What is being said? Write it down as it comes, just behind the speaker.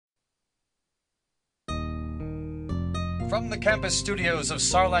From the campus studios of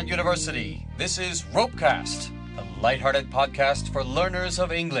Slang University, this is RoPeCast, a lighthearted podcast for learners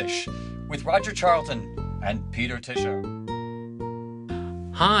of English, with Roger Charlton and Peter Tischer.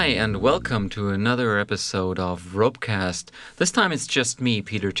 Hi, and welcome to another episode of RoPeCast. This time it's just me,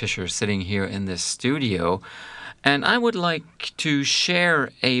 Peter Tischer, sitting here in this studio. And I would like to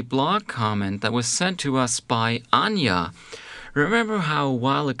share a blog comment that was sent to us by Anya. Remember how a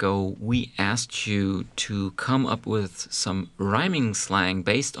while ago we asked you to come up with some rhyming slang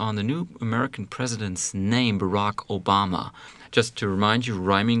based on the new American president's name, Barack Obama? Just to remind you,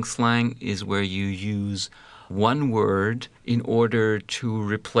 rhyming slang is where you use one word in order to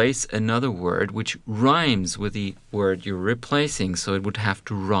replace another word which rhymes with the word you're replacing. So it would have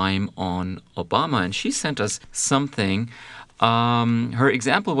to rhyme on Obama. And she sent us something. Her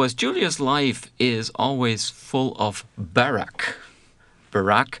example was, Julia's life is always full of Barack.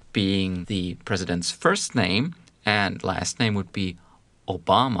 Barack being the president's first name, and last name would be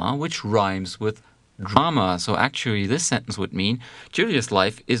Obama, which rhymes with drama. So actually this sentence would mean, Julia's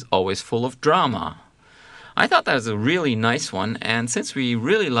life is always full of drama. I thought that was a really nice one, and since we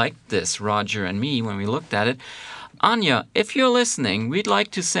really liked this, Roger and me, when we looked at it, Anya, if you're listening, we'd like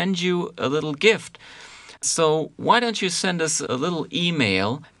to send you a little gift. So why don't you send us a little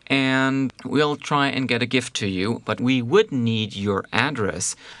email and we'll try and get a gift to you, but we would need your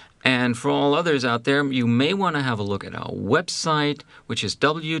address. And for all others out there, you may want to have a look at our website, which is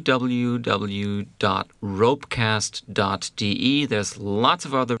www.ropecast.de. There's lots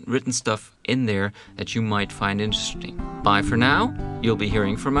of other written stuff in there that you might find interesting. Bye for now. You'll be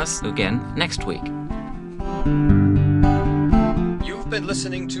hearing from us again next week. You've been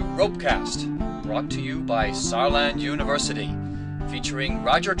listening to RoPeCast, brought to you by Slang University, featuring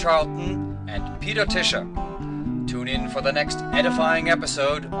Roger Charlton and Peter Tischer. Tune in for the next edifying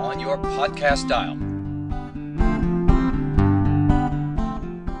episode on your podcast dial.